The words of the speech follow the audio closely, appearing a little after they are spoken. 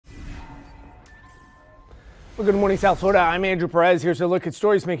Well, good morning, South Florida. I'm Andrew Perez. Here's a look at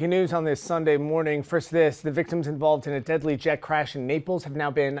stories making news on this Sunday morning. First, the victims involved in a deadly jet crash in Naples have now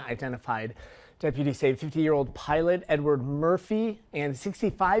been identified. Deputies say 50-year-old pilot Edward Murphy and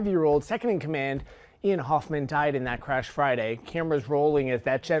 65-year-old second in command Ian Hoffman died in that crash Friday. Cameras rolling as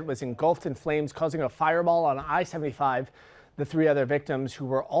that jet was engulfed in flames, causing a fireball on I-75. The three other victims, who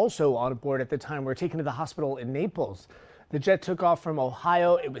were also on board at the time, were taken to the hospital in Naples. The jet took off from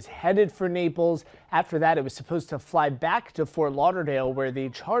Ohio. It was headed for Naples. After that, it was supposed to fly back to Fort Lauderdale, where the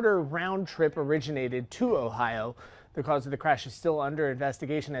charter round trip originated to Ohio. The cause of the crash is still under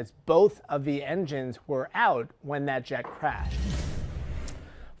investigation, as both of the engines were out when that jet crashed.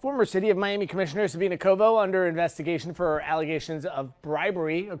 Former City of Miami Commissioner Sabina Covo under investigation for allegations of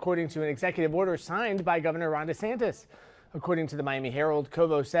bribery, according to an executive order signed by Governor Ron DeSantis. According to the Miami Herald,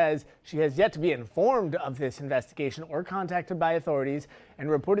 Covo says she has yet to be informed of this investigation or contacted by authorities, and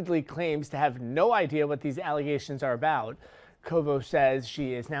reportedly claims to have no idea what these allegations are about. Covo says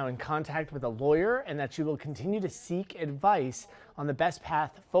she is now in contact with a lawyer and that she will continue to seek advice on the best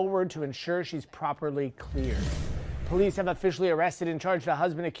path forward to ensure she's properly cleared. Police have officially arrested and charged a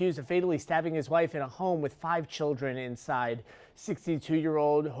husband accused of fatally stabbing his wife in a home with 5 children inside.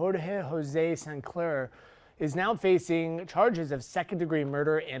 62-year-old Jorge Jose Sancler is now facing charges of second-degree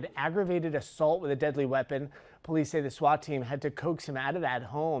murder and aggravated assault with a deadly weapon. Police say the SWAT team had to coax him out of that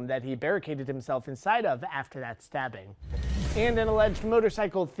home that he barricaded himself inside of after that stabbing. And an alleged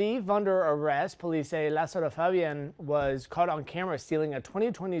motorcycle thief under arrest. Police say Lázaro Fabian was caught on camera stealing a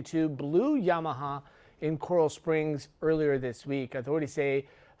 2022 blue Yamaha in Coral Springs earlier this week. Authorities say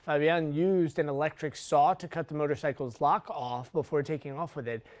Fabian used an electric saw to cut the motorcycle's lock off before taking off with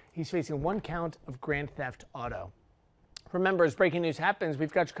it. He's facing 1 count of grand theft auto. Remember, as breaking news happens,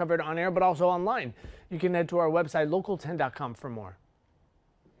 we've got you covered on air, but also online. You can head to our website, local10.com, for more.